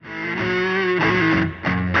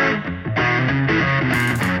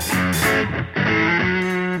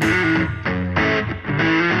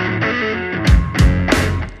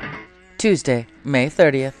Tuesday, May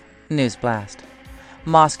 30th, News Blast.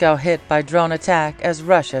 Moscow hit by drone attack as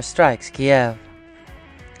Russia strikes Kiev.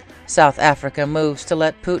 South Africa moves to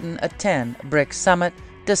let Putin attend BRICS summit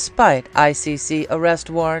despite ICC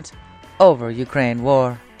arrest warrants over Ukraine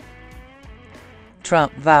war.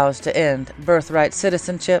 Trump vows to end birthright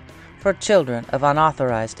citizenship for children of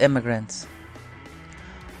unauthorized immigrants.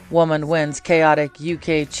 Woman wins chaotic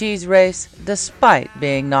UK cheese race despite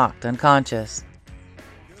being knocked unconscious.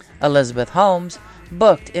 Elizabeth Holmes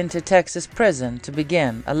booked into Texas prison to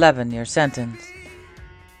begin 11-year sentence.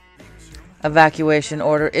 Evacuation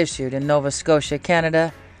order issued in Nova Scotia,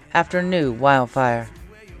 Canada after new wildfire.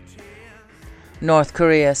 North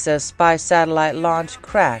Korea says spy satellite launch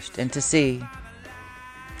crashed into sea.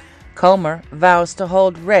 Comer vows to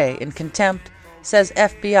hold Wray in contempt, says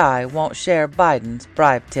FBI won't share Biden's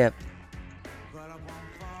bribe tip.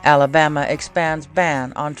 Alabama expands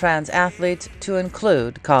ban on trans athletes to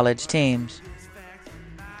include college teams.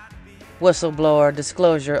 Whistleblower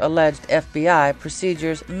disclosure alleged FBI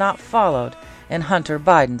procedures not followed in Hunter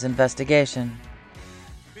Biden's investigation.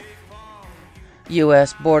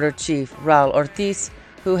 U.S. Border Chief Raul Ortiz,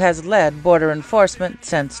 who has led border enforcement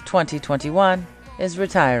since 2021, is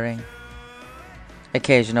retiring.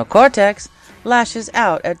 Occasional Cortex lashes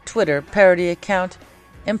out at Twitter parody account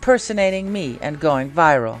impersonating me and going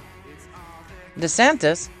viral.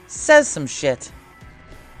 DeSantis says some shit.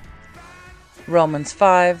 Romans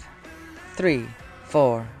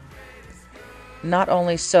 5:3-4. Not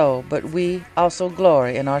only so, but we also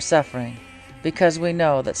glory in our suffering, because we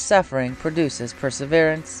know that suffering produces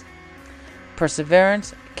perseverance,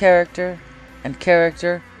 perseverance, character, and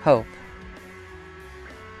character, hope.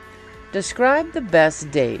 Describe the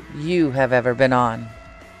best date you have ever been on.